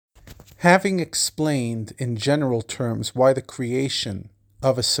Having explained in general terms why the creation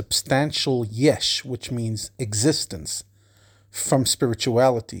of a substantial yesh, which means existence, from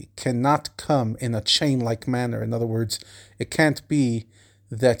spirituality cannot come in a chain-like manner. In other words, it can't be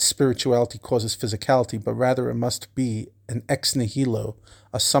that spirituality causes physicality, but rather it must be an ex nihilo,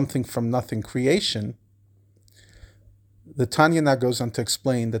 a something from nothing creation. The Tanya now goes on to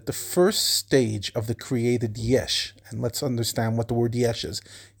explain that the first stage of the created yesh, and let's understand what the word yesh is.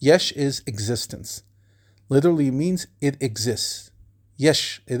 Yesh is existence. Literally means it exists.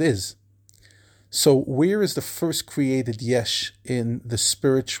 Yesh, it is. So where is the first created yesh in the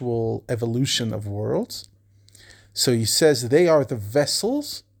spiritual evolution of worlds? So he says they are the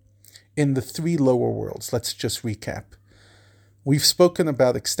vessels in the three lower worlds. Let's just recap. We've spoken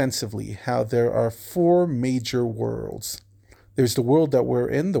about extensively how there are four major worlds. There's the world that we're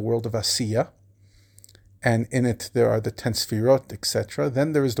in, the world of Asiya, and in it there are the 10 Sfirot, etc.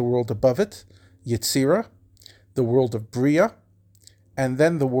 Then there is the world above it, Yetzirah, the world of Bria, and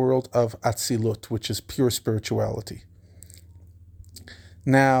then the world of Atzilut, which is pure spirituality.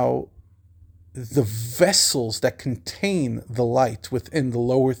 Now, the vessels that contain the light within the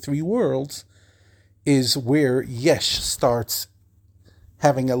lower three worlds is where Yesh starts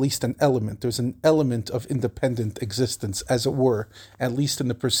having at least an element. There's an element of independent existence, as it were, at least in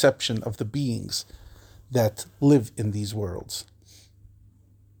the perception of the beings that live in these worlds.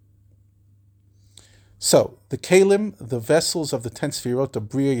 So, the Kalim, the vessels of the 10 Sfirot, the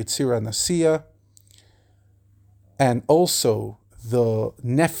Bria, Yetzirah, and Asiya, and also the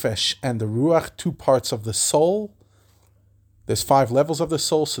Nefesh and the Ruach, two parts of the soul. There's 5 levels of the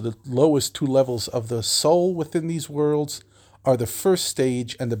soul, so the lowest 2 levels of the soul within these worlds are the first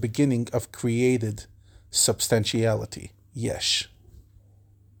stage and the beginning of created substantiality, yesh.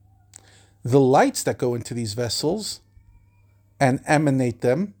 The lights that go into these vessels and emanate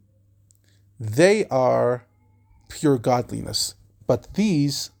them, they are pure godliness, but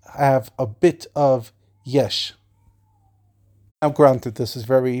these have a bit of yesh. Now granted, this is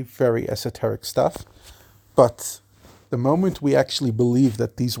very, very esoteric stuff, but the moment we actually believe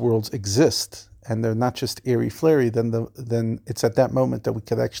that these worlds exist and they're not just airy-flary, then it's at that moment that we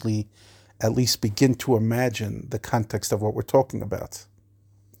could actually at least begin to imagine the context of what we're talking about.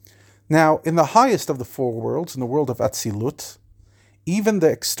 Now, in the highest of the 4 worlds, in the world of Atzilut, even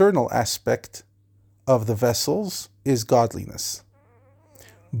the external aspect of the vessels is godliness.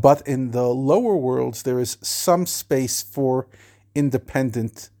 But in the lower worlds, there is some space for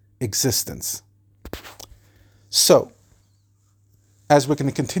independent existence. So, as we're going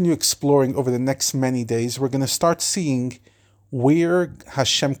to continue exploring over the next many days, we're going to start seeing where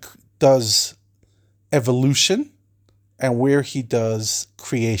Hashem does evolution and where he does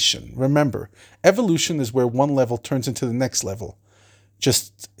creation. Remember, evolution is where one level turns into the next level.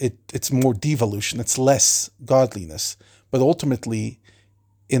 Just it's more devolution, it's less godliness. But ultimately,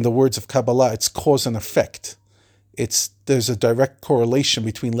 in the words of Kabbalah, it's cause and effect. There's a direct correlation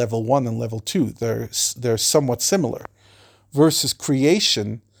between level 1 and level 2. They're somewhat similar. Versus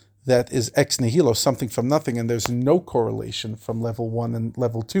creation, that is ex nihilo, something from nothing, and there's no correlation from level 1 and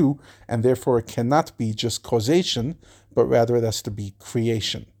level 2, and therefore it cannot be just causation, but rather it has to be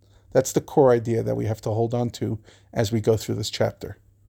creation. That's the core idea that we have to hold on to as we go through this chapter.